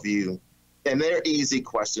all of you. And they're easy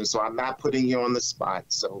questions, so I'm not putting you on the spot.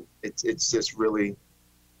 So it's just really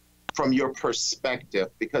from your perspective,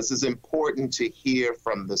 because it's important to hear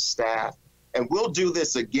from the staff. And we'll do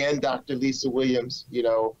this again, Dr. Lisa Williams.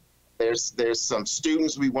 There's some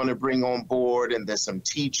students we want to bring on board, and there's some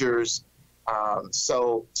teachers.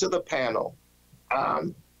 So to the panel,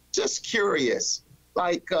 just curious,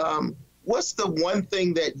 what's the one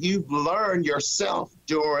thing that you've learned yourself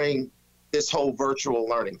during this whole virtual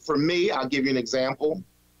learning? For me, I'll give you an example.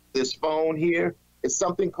 This phone here is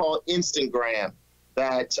something called Instagram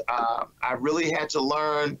that I really had to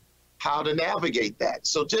learn how to navigate that.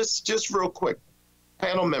 So just real quick,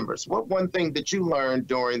 Panel members, what one thing that you learned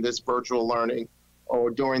during this virtual learning or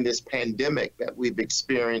during this pandemic that we've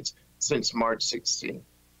experienced since March 16th?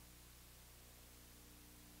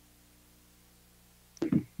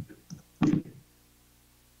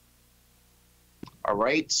 All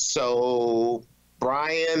right, so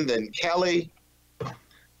Brian, then Kelly.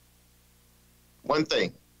 One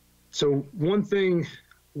thing. So one thing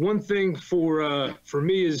for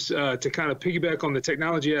me is to kind of piggyback on the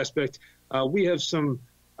technology aspect. We have some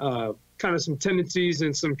some tendencies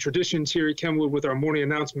and some traditions here at Kenwood with our morning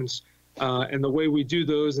announcements and the way we do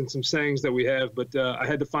those and some sayings that we have. But I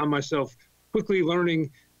had to find myself quickly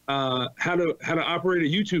learning how to operate a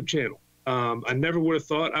YouTube channel. I never would have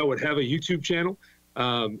thought I would have a YouTube channel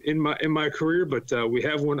in my career, but we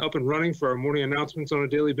have one up and running for our morning announcements on a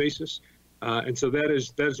daily basis. And so that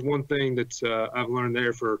is one thing that I've learned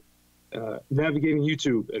there for navigating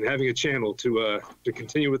YouTube and having a channel to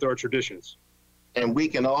continue with our traditions. And we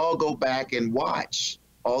can all go back and watch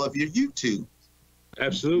all of your YouTube.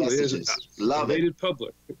 Absolutely. Messages. Love it.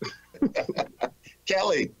 Public.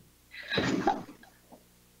 Kelly.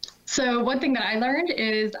 So one thing that I learned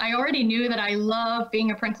is I already knew that I love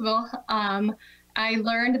being a principal. I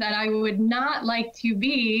learned that I would not like to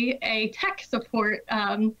be a tech support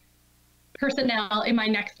personnel in my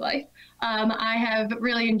next life. I have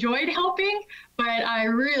really enjoyed helping, but I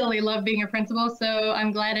really love being a principal, so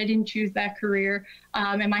I'm glad I didn't choose that career.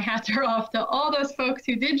 And my hats are off to all those folks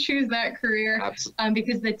who did choose that career,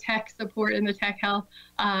 because the tech support and the tech help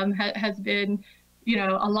has been,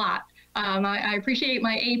 a lot. I appreciate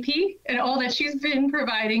my AP and all that she's been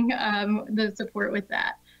providing, the support with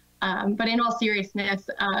that. But in all seriousness,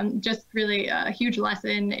 just really a huge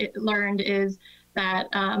lesson learned is that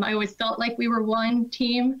I always felt like we were one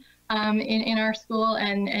team in our school,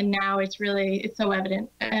 and now it's so evident,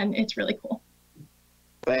 and it's really cool.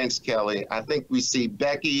 Thanks, Kelly. I think we see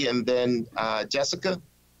Becky and then Jessica.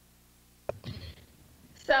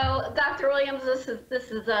 So, Dr. Williams, this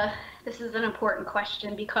is an important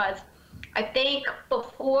question, because I think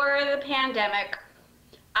before the pandemic,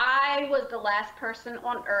 I was the last person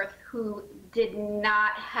on earth who did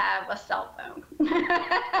not have a cell phone.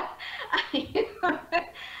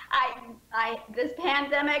 This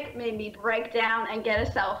pandemic made me break down and get a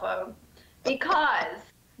cell phone, because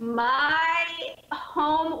my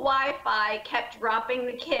home Wi-Fi kept dropping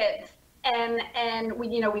the kids, and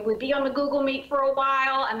we would be on the Google Meet for a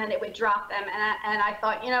while, and then it would drop them, and I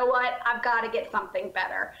thought, you know what, I've got to get something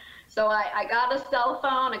better. So I got a cell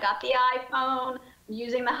phone, I got the iPhone,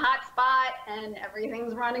 using the hotspot, and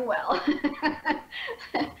everything's running well.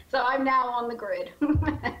 So I'm now on the grid.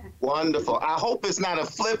 Wonderful. I hope it's not a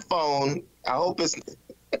flip phone. I hope it's...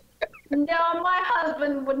 No, my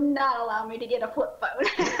husband would not allow me to get a flip phone.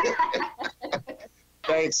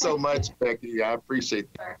 Thanks so much, Becky. I appreciate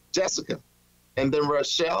that. Jessica, and then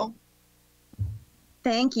Rochelle.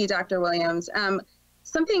 Thank you, Dr. Williams.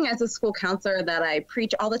 Something as a school counselor that I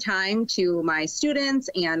preach all the time to my students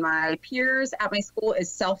and my peers at my school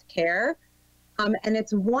is self-care. And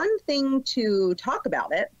it's one thing to talk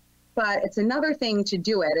about it, but it's another thing to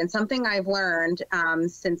do it. And something I've learned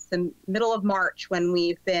since the middle of March, when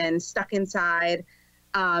we've been stuck inside,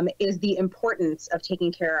 is the importance of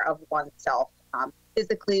taking care of oneself,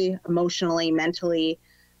 physically, emotionally, mentally.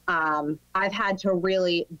 I've had to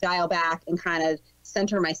really dial back and kind of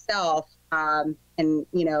center myself and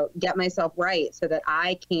get myself right so that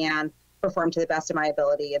I can perform to the best of my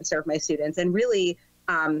ability and serve my students, and really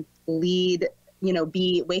lead,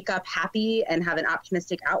 wake up happy and have an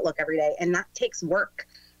optimistic outlook every day. And that takes work.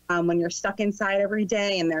 When you're stuck inside every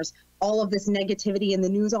day and there's all of this negativity in the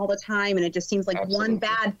news all the time, and it just seems like Absolutely. One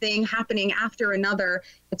bad thing happening after another,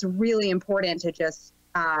 it's really important to just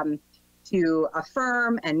to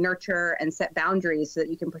affirm and nurture and set boundaries so that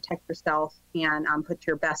you can protect yourself and put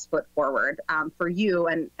your best foot forward for you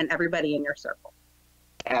and everybody in your circle.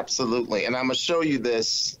 Absolutely. And I'm going to show you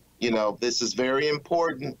this. This is very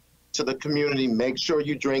important to the community. Make sure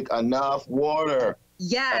you drink enough water.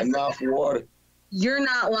 Yes. Enough water. You're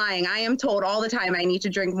not lying. I am told all the time I need to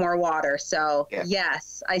drink more water. So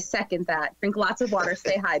yes, I second that. Drink lots of water,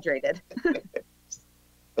 stay hydrated.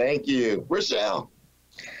 Thank you. Rochelle.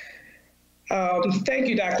 Thank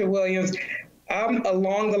you, Dr. Williams. I'm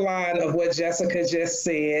along the line of what Jessica just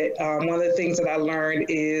said. One of the things that I learned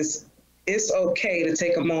is it's okay to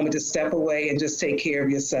take a moment to step away and just take care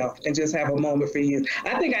of yourself and just have a moment for you.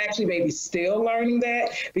 I think I actually may be still learning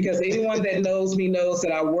that, because anyone that knows me knows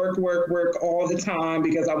that I work all the time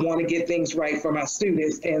because I want to get things right for my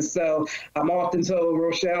students. And so I'm often told,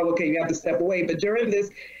 Rochelle, okay, you have to step away. But during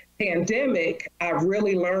this pandemic, I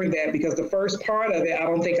really learned that because the first part of it, I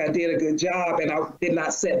don't think I did a good job and I did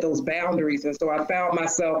not set those boundaries. And so I found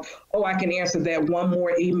myself, oh, I can answer that one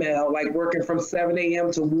more email, like working from 7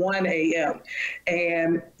 a.m. to 1 a.m.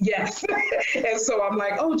 And yes. And so I'm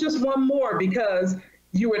like, oh, just one more, because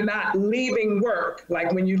you are not leaving work.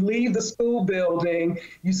 Like when you leave the school building,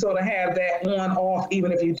 you sort of have that on off,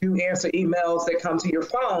 even if you do answer emails that come to your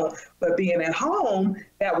phone. But being at home,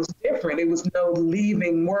 that was different. It was no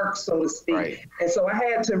leaving work, so to speak. Right. And so I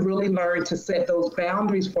had to really learn to set those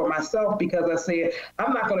boundaries for myself, because I said,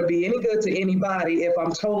 I'm not going to be any good to anybody if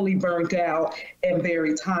I'm totally burnt out and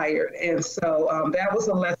very tired. And so that was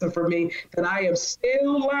a lesson for me that I am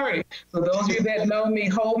still learning. So those of you that know me,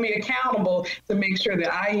 hold me accountable to make sure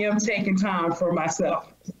that I am taking time for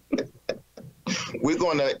myself. We're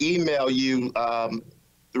going to email you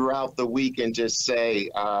throughout the week and just say,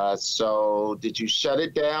 so did you shut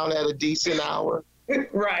it down at a decent hour?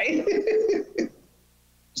 Right.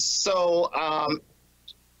 So,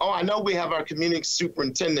 I know we have our community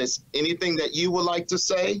superintendents. Anything that you would like to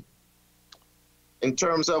say in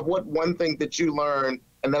terms of what one thing that you learned?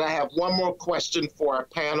 And then I have one more question for our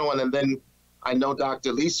panel, and then I know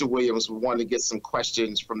Dr. Lisa Williams would want to get some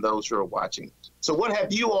questions from those who are watching. So what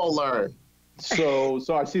have you all learned? So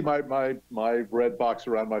I see my red box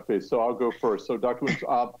around my face. So I'll go first. So Dr.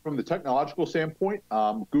 Williams, from the technological standpoint,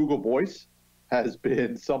 Google Voice has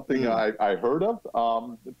been something I heard of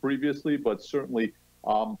previously, but certainly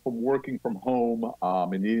from working from home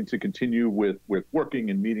and needing to continue with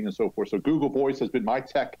working and meeting and so forth. So Google Voice has been my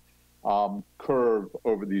tech curve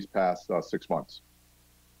over these past 6 months.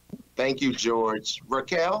 Thank you, George.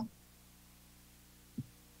 Raquel?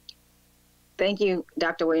 Thank you,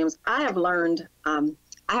 Dr. Williams. I have learned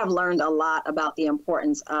a lot about the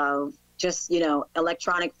importance of just,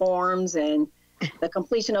 electronic forms and the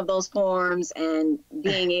completion of those forms and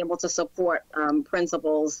being able to support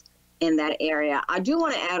principals in that area. I do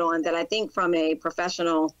want to add on that I think from a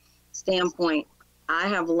professional standpoint, I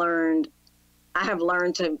have learned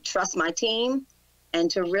to trust my team and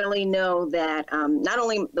to really know that not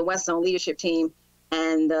only the West Zone leadership team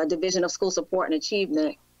and the Division of School Support and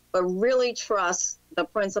Achievement, but really trust the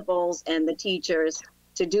principals and the teachers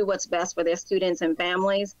to do what's best for their students and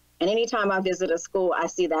families. And anytime I visit a school, I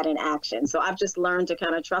see that in action. So I've just learned to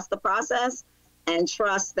kind of trust the process and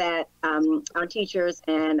trust that our teachers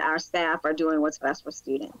and our staff are doing what's best for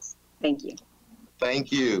students. Thank you.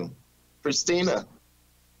 Thank you. Christina?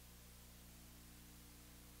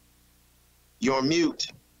 You're on mute.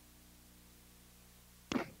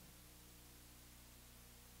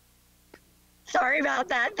 Sorry about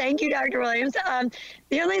that. Thank you, Dr. Williams.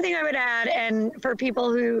 The only thing I would add, and for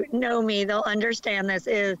people who know me, they'll understand this,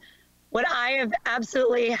 is what I've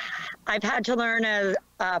had to learn as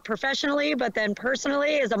professionally, but then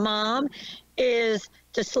personally as a mom, is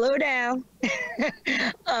to slow down,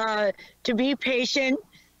 to be patient,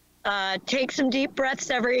 take some deep breaths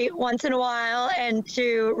every once in a while, and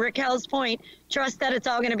to Raquel's point, trust that it's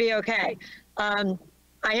all going to be okay.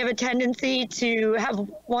 I have a tendency to have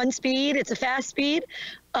one speed. It's a fast speed.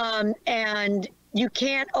 And you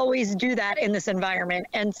can't always do that in this environment.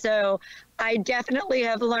 And so I definitely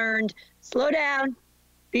have learned, slow down,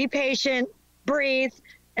 be patient, breathe,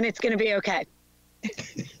 and it's going to be okay.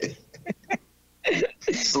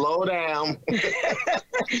 Slow down.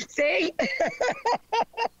 See?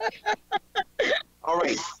 All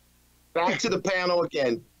right. Back to the panel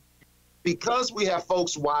again. Because we have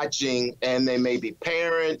folks watching, and they may be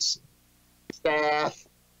parents, staff,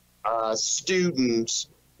 students,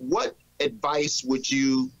 what advice would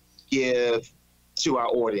you give to our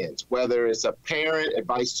audience? Whether it's a parent,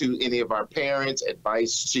 advice to any of our parents,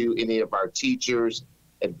 advice to any of our teachers,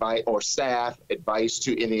 advice or staff, advice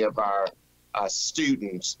to any of our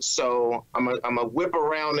students. So I'm gonna whip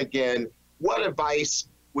around again. What advice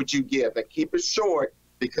would you give? And keep it short,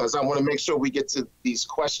 because I want to make sure we get to these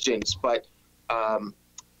questions. But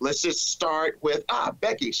let's just start with,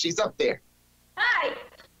 Becky, she's up there. Hi.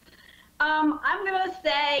 I'm going to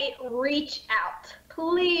say reach out.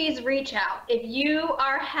 Please reach out. If you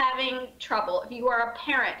are having trouble, if you are a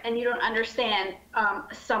parent and you don't understand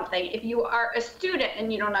something, if you are a student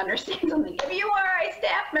and you don't understand something, if you are a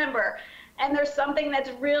staff member and there's something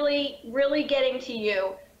that's really, really getting to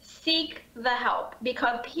you, seek the help,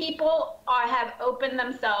 because people have opened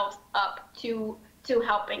themselves up to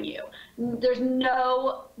helping you. There's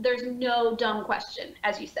no dumb question,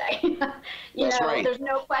 as you say. That's right. There's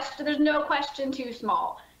no question too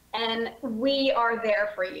small. And we are there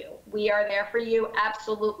for you. We are there for you.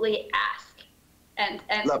 Absolutely ask and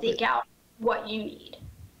seek out what you need.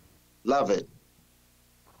 Love it.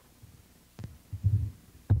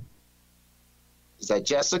 that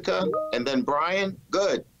Jessica? And then Brian?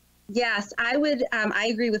 Good. Yes, I would. I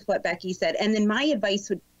agree with what Becky said. And then my advice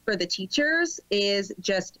would for the teachers is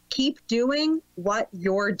just keep doing what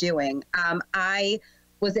you're doing. I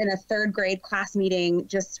was in a third grade class meeting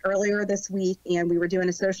just earlier this week, and we were doing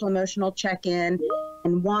a social emotional check-in,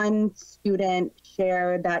 and one student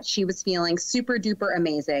shared that she was feeling super duper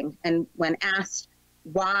amazing. And when asked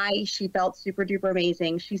why she felt super duper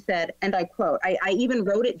amazing, she said, and I quote, I even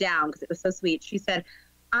wrote it down because it was so sweet. She said,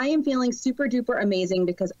 "I am feeling super duper amazing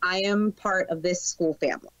because I am part of this school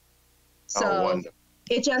family." So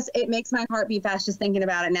it makes my heart beat fast just thinking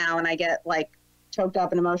about it now, and I get like choked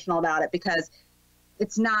up and emotional about it, because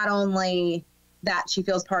it's not only that she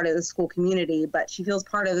feels part of the school community, but she feels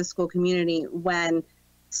part of the school community when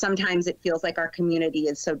sometimes it feels like our community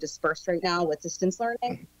is so dispersed right now with distance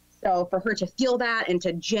learning. So for her to feel that and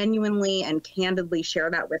to genuinely and candidly share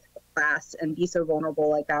that with her class and be so vulnerable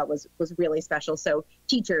like that was really special. So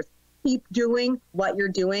teachers, keep doing what you're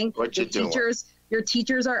doing. Your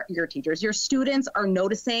students are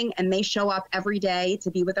noticing, and they show up every day to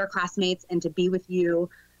be with their classmates and to be with you.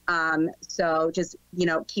 So just,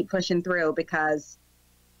 keep pushing through, because,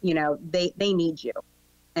 they need you,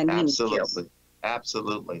 and we need you.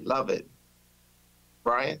 Absolutely. Love it.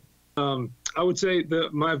 Brian? I would say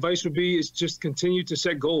my advice would be is just continue to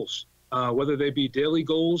set goals, whether they be daily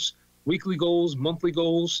goals, weekly goals, monthly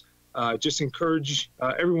goals. Just encourage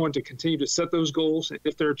everyone to continue to set those goals.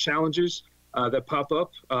 If there are challenges that pop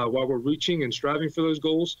up while we're reaching and striving for those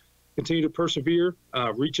goals, continue to persevere,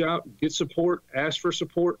 reach out, get support, ask for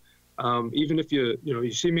support. Even if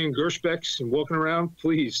you see me in Gershbecks and walking around,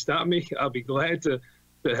 please stop me. I'll be glad to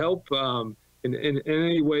help in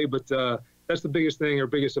any way. But that's the biggest thing, our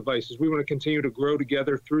biggest advice is we want to continue to grow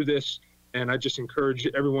together through this. And I just encourage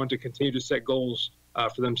everyone to continue to set goals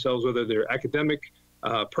for themselves, whether they're academic,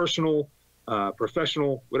 personal,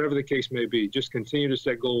 professional, whatever the case may be. Just continue to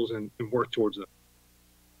set goals and work towards them.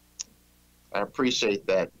 I appreciate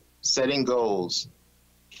that. Setting goals.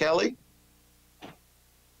 Kelly?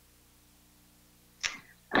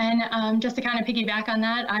 And just to kind of piggyback on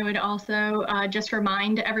that, I would also just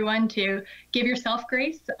remind everyone to give yourself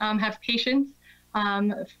grace, have patience,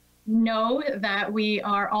 know that we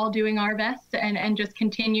are all doing our best, and just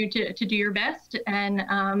continue to do your best,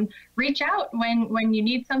 and reach out when you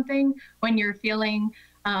need something, when you're feeling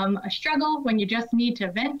a struggle, when you just need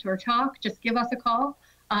to vent or talk, just give us a call.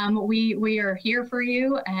 We are here for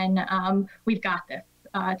you, and we've got this.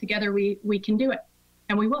 Together we can do it,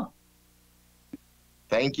 and we will.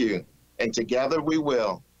 Thank you. And together we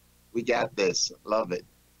will. We got this. Love it.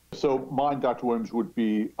 So mine, Dr. Williams, would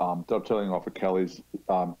be dovetailing off of Kelly's,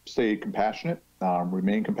 stay compassionate,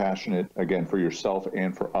 remain compassionate, again, for yourself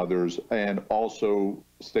and for others, and also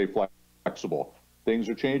stay flexible. Things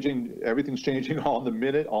are changing. Everything's changing on the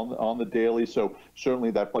minute, on the daily. So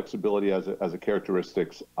certainly that flexibility as a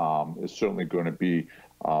characteristic is certainly going to be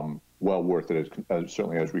well worth it,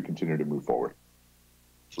 certainly as we continue to move forward.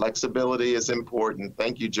 Flexibility is important.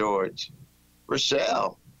 Thank you, George.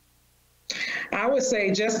 Rochelle? I would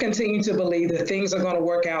say just continue to believe that things are going to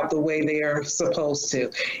work out the way they are supposed to.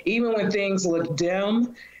 Even when things look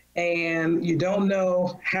dim and you don't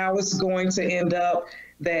know how it's going to end up,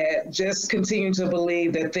 that just continue to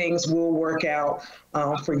believe that things will work out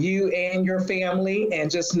for you and your family, and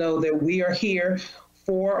just know that we are here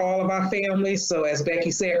for all of our families. So as Becky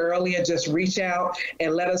said earlier, just reach out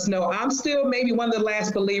and let us know. I'm still maybe one of the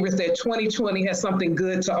last believers that 2020 has something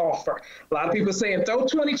good to offer. A lot of people saying throw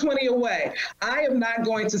 2020 away. I am not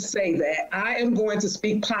going to say that. I am going to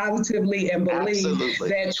speak positively and believe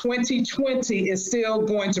that 2020 is still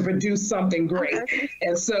going to produce something great.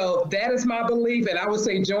 And so that is my belief. And I would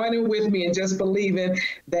say join in with me and just believing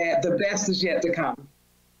that the best is yet to come.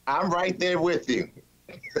 I'm right there with you.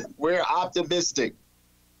 We're optimistic.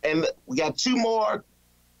 And we got two more,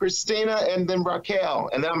 Christina and then Raquel.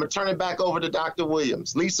 And then I'm going to turn it back over to Dr.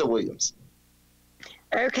 Williams, Lisa Williams.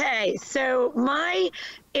 Okay, so my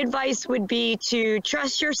advice would be to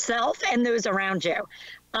trust yourself and those around you.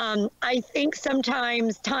 I think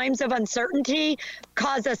sometimes times of uncertainty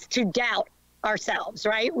cause us to doubt ourselves,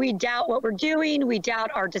 right? We doubt what we're doing. We doubt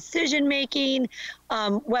our decision making,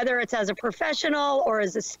 whether it's as a professional or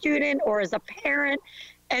as a student or as a parent.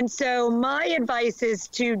 And so my advice is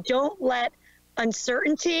to don't let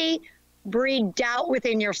uncertainty breed doubt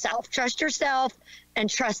within yourself. Trust yourself and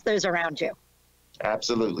trust those around you.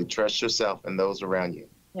 Absolutely. Trust yourself and those around you.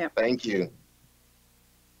 Yeah. Thank you.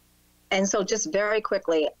 And so just very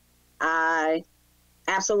quickly, I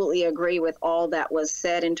absolutely agree with all that was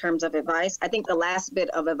said in terms of advice. I think the last bit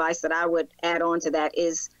of advice that I would add on to that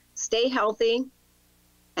is stay healthy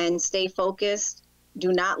and stay focused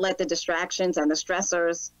Do not let the distractions and the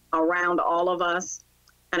stressors around all of us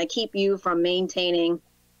kind of keep you from maintaining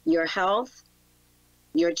your health.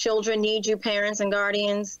 Your children need you, parents and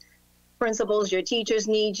guardians, principals, your teachers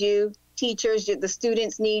need you, teachers, the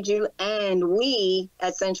students need you, and we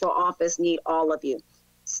at Central Office need all of you.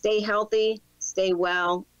 Stay healthy, stay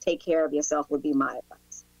well, take care of yourself would be my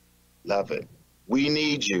advice. Love it. We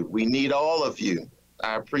need you. We need all of you.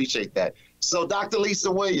 I appreciate that. So Dr.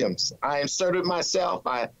 Lisa Williams, I inserted myself.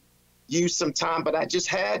 I used some time, but I just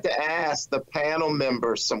had to ask the panel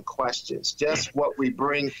members some questions, just what we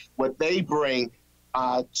bring, what they bring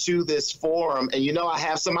to this forum. And you know, I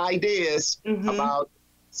have some ideas about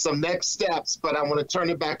some next steps, but I want to turn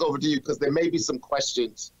it back over to you because there may be some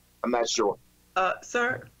questions. I'm not sure.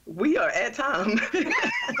 Sir, we are at time.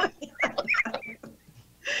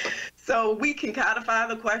 So we can codify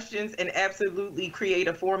the questions and absolutely create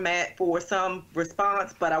a format for some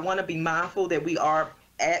response, but I want to be mindful that we are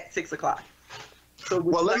at 6 o'clock. So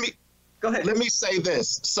well, go ahead. Let me say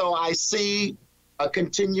this. So I see a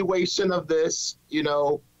continuation of this. You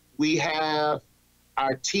know, we have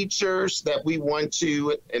our teachers that we want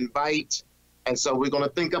to invite. And so we're going to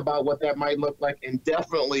think about what that might look like, and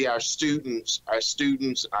definitely our student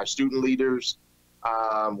leaders,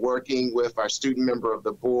 working with our student member of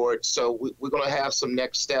the board. So we're going to have some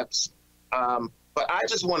next steps. But I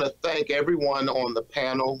just want to thank everyone on the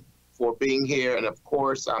panel for being here. And of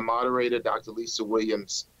course, our moderator, Dr. Lisa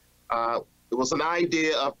Williams. It was an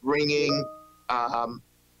idea of bringing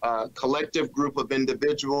a collective group of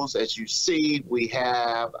individuals. As you see, we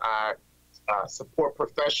have our support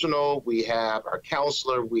professional, we have our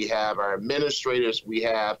counselor, we have our administrators, we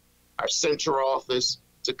have our central office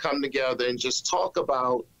to come together and just talk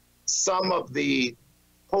about some of the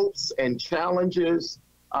hopes and challenges.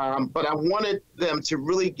 But I wanted them to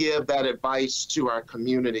really give that advice to our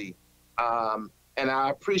community. And I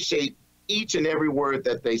appreciate each and every word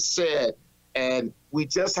that they said. And we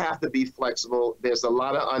just have to be flexible. There's a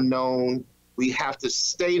lot of unknown. We have to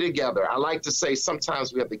stay together. I like to say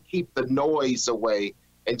sometimes we have to keep the noise away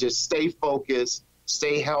and just stay focused,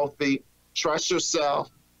 stay healthy, trust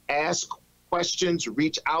yourself, ask questions,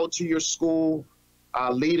 reach out to your school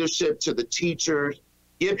leadership, to the teachers.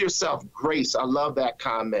 Give yourself grace. I love that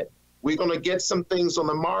comment. We're going to get some things on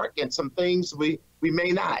the mark and some things we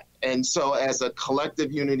may not. And so as a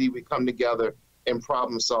collective unity, we come together and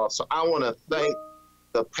problem solve. So I want to thank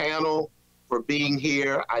the panel for being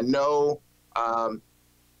here. I know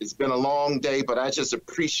it's been a long day, but I just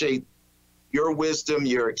appreciate your wisdom,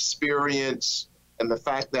 your experience, and the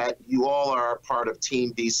fact that you all are a part of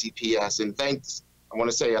Team BCPS. And thanks, I want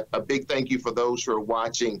to say a big thank you for those who are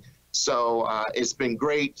watching. So it's been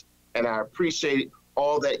great, and I appreciate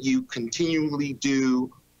all that you continually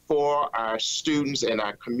do for our students and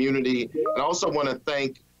our community. And I also want to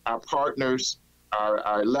thank our partners,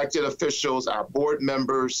 our elected officials, our board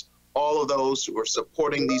members, all of those who are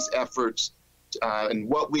supporting these efforts and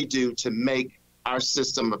what we do to make our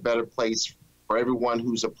system a better place for everyone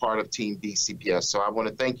who's a part of Team BCPS. So I want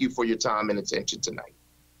to thank you for your time and attention tonight.